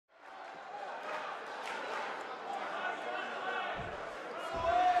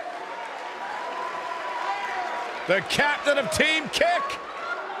The captain of Team Kick.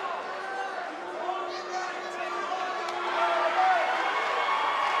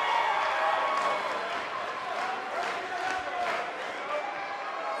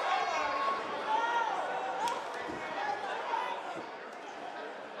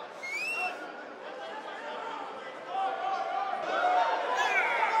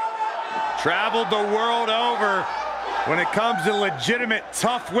 Traveled the world over. When it comes to legitimate,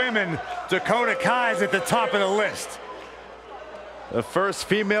 tough women, Dakota Kai's at the top of the list. The first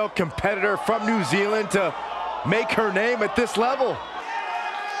female competitor from New Zealand to make her name at this level.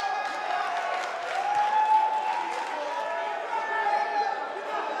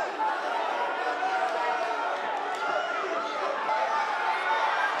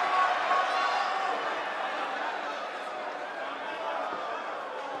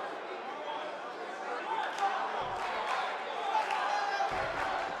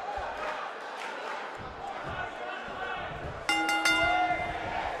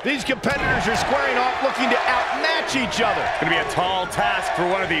 These competitors are squaring off looking to outmatch each other. It's going to be a tall task for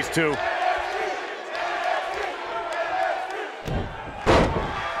one of these two.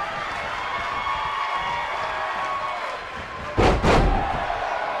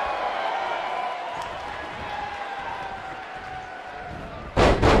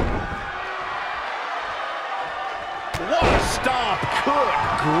 What a stomp. Good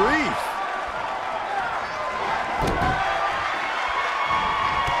grief.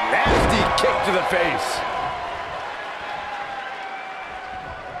 Nasty kick to the face.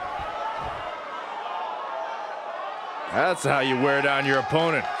 That's how you wear down your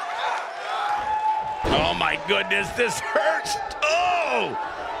opponent. Oh my goodness, this hurts. Oh!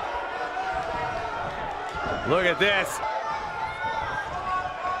 Look at this.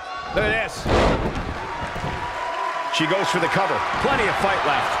 Look at this. She goes for the cover. Plenty of fight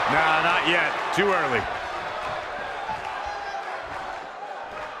left. Nah, not yet. Too early.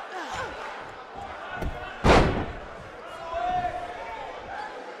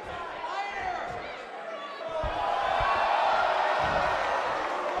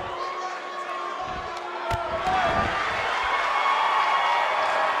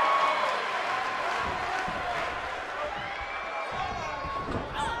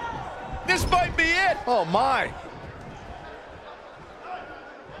 This might be it. Oh, my.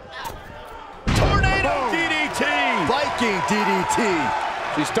 Tornado DDT. Viking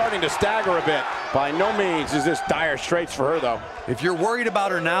DDT. She's starting to stagger a bit. By no means is this dire straits for her, though. If you're worried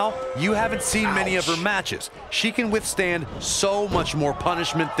about her now, you haven't seen many of her matches. She can withstand so much more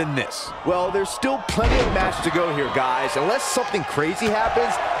punishment than this. Well, there's still plenty of match to go here, guys. Unless something crazy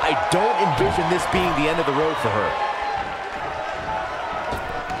happens, I don't envision this being the end of the road for her.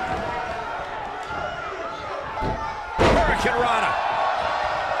 Rana.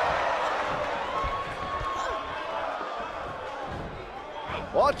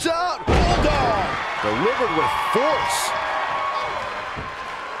 Watch out! Bulldog! Delivered with force.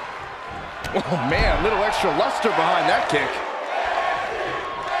 Oh, man, a little extra luster behind that kick.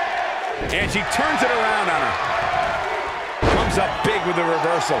 And she turns it around on her. Comes up big with the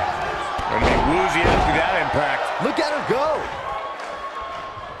reversal. Gonna be woozy after that impact. Look at her go.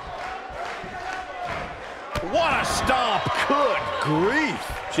 What a stomp. Good grief.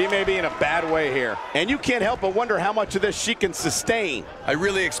 She may be in a bad way here, and you can't help but wonder how much of this she can sustain. I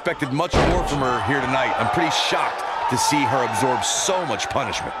really expected much more from her here tonight. I'm pretty shocked to see her absorb so much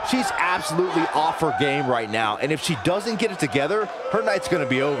punishment. She's absolutely off her game right now, and if she doesn't get it together, her night's gonna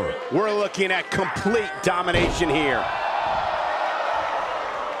be over. We're looking at complete domination here.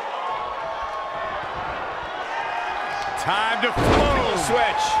 Time to flow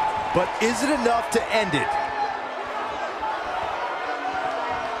switch. But is it enough to end it?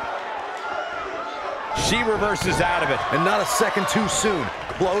 She reverses out of it. And not a second too soon.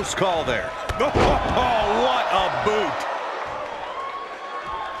 Close call there. Oh, what a boot.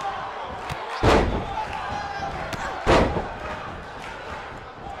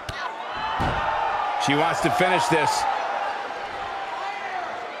 She wants to finish this.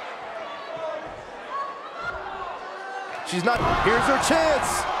 She's not. Here's her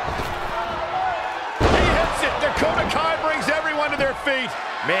chance. He hits it. Dakota Kai brings everyone to their feet.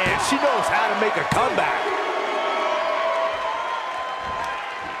 Man, she knows how to make a comeback.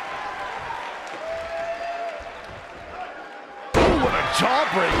 Ooh, what a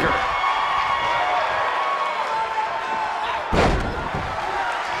jawbreaker.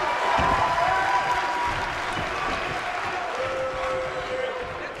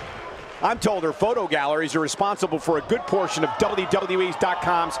 I'm told her photo galleries are responsible for a good portion of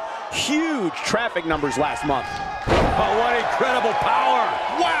WWE's.com's huge traffic numbers last month. Oh, what incredible power.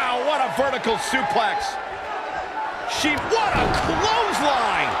 Wow, what a vertical suplex. What a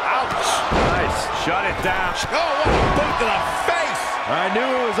clothesline! Ouch. Nice. Shut it down. Oh, what a boot to the face! I knew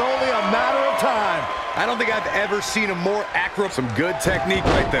it was only a matter of time. I don't think I've ever seen a more accurate. Some good technique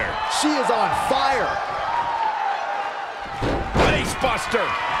right there. She is on fire. Face buster.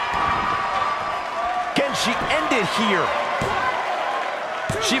 Can she end it here?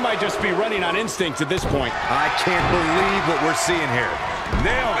 She might just be running on instinct at this point. I can't believe what we're seeing here.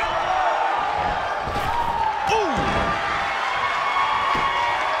 Nailed it. Ooh!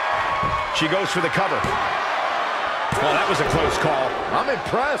 She goes for the cover. Well, that was a close call. I'm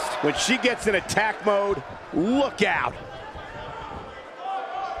impressed. When she gets in attack mode, look out.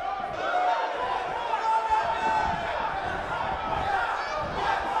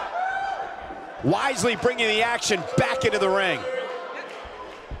 Wisely bringing the action back into the ring.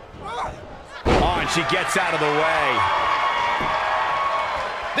 Oh, and she gets out of the way.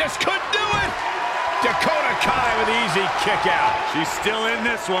 This could do it! Dakota Kai with an easy kick out. She's still in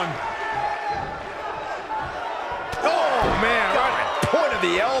this one. Oh, man, right at the point of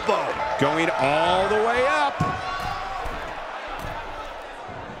the elbow. Going all the way up.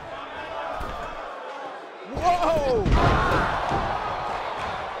 Whoa!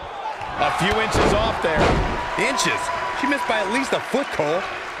 A few inches off there. Inches? She missed by at least a foot, Cole.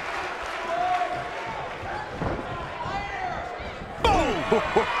 Boom!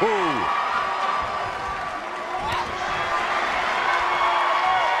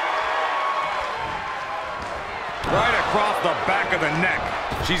 Right across the back of the neck.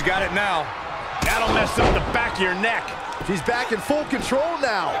 She's got it now. That'll mess up the back of your neck. She's back in full control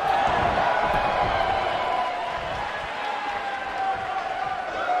now.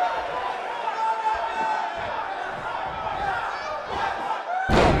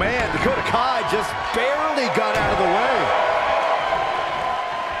 Oh, man, Dakota Kai just barely got out of the way.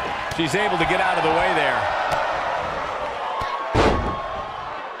 She's able to get out of the way there.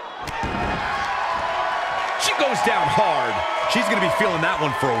 She goes down hard. She's going to be feeling that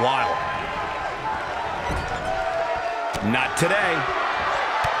one for a while. Not today.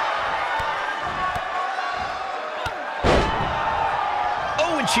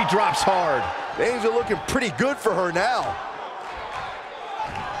 Oh, and she drops hard. Things are looking pretty good for her now.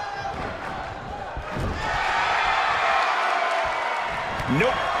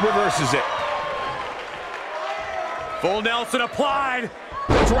 Nope, reverses it. Full Nelson applied.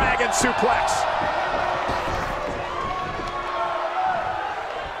 Dragon suplex.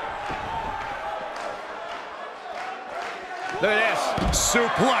 Look at this.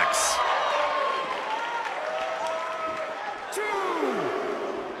 Suplex.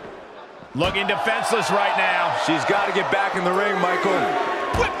 Looking defenseless right now. She's got to get back in the ring, Michael.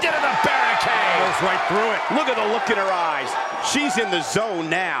 Whipped into the barricade. Goes right through it. Look at the look in her eyes. She's in the zone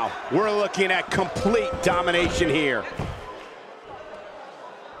now. We're looking at complete domination here.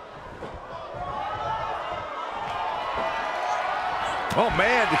 Oh,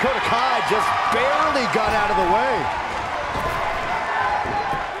 man, Dakota Kai just barely got out of the way.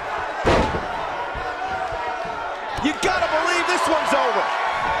 You gotta believe this one's over.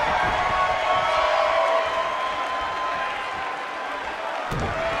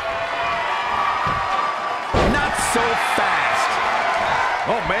 Not so fast.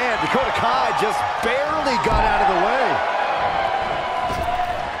 Oh, man, Dakota Kai just barely got out of the way.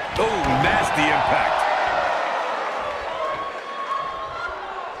 Oh, nasty impact.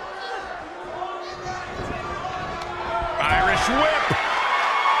 Irish whip.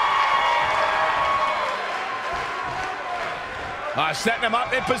 Setting him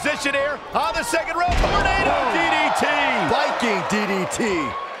up in position here on the second rope. Tornado DDT. Viking DDT.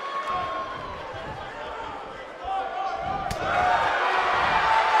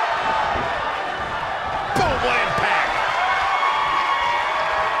 Boom, what impact.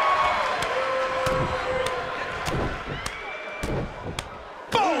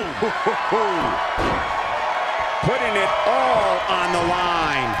 Boom. Putting it all on the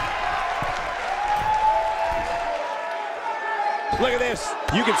line. Look at this.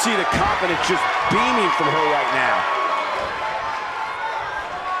 You can see the confidence just beaming from her right now.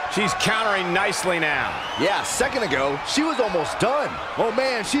 She's countering nicely now. Yeah, a second ago, she was almost done. Oh,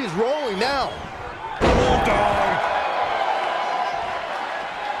 man, she is rolling now. Bulldog.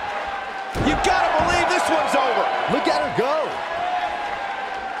 You gotta believe this one's over. Look at her go.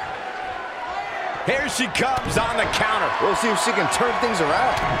 Here she comes on the counter. We'll see if she can turn things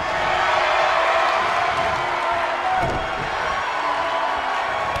around.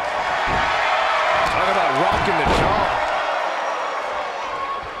 Talk about rocking the jaw.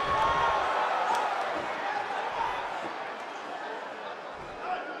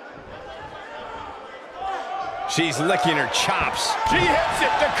 She's licking her chops. She hits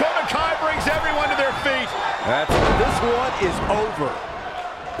it. Dakota Kai brings everyone to their feet. This one is over.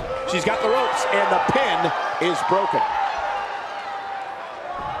 She's got the ropes, and the pin is broken.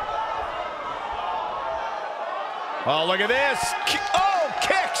 Oh, look at this. Oh,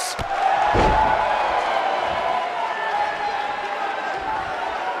 kicks.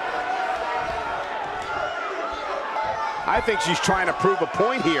 I think she's trying to prove a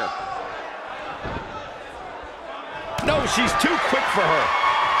point here. No, she's too quick for her.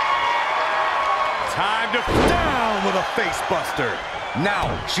 Time to Down with a face buster.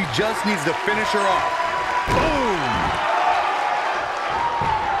 Now, she just needs to finish her off. Boom!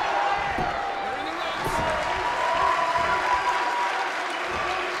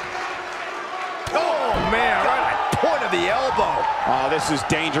 Oh, man, right at the point of the elbow. Oh, this is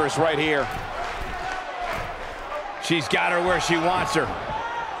dangerous right here. She's got her where she wants her.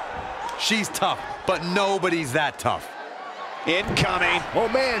 She's tough, but nobody's that tough. Incoming. Oh,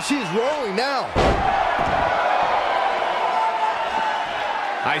 man, she's rolling now.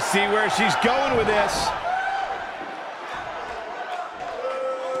 I see where she's going with this.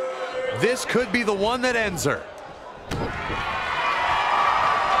 This could be the one that ends her.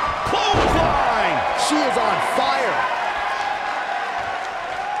 Clothesline! She is on fire.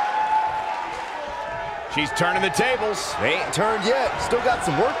 She's turning the tables. They ain't turned yet. Still got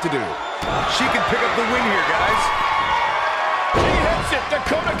some work to do. She can pick up the win here, guys. She hits it.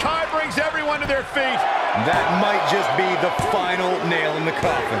 Dakota Kai brings everyone to their feet. That might just be the final nail in the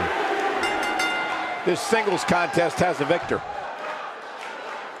coffin. This singles contest has a victor.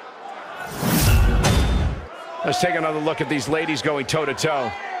 Let's take another look at these ladies going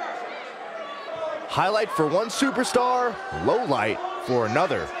toe-to-toe. Highlight for one superstar, low light for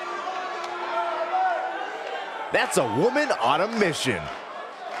another. That's a woman on a mission.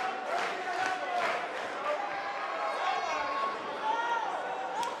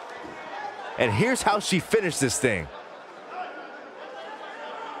 And here's how she finished this thing.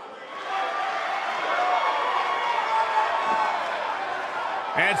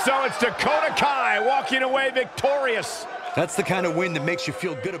 And so it's Dakota Kai walking away victorious. That's the kind of win that makes you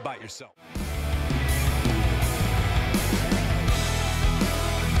feel good about yourself.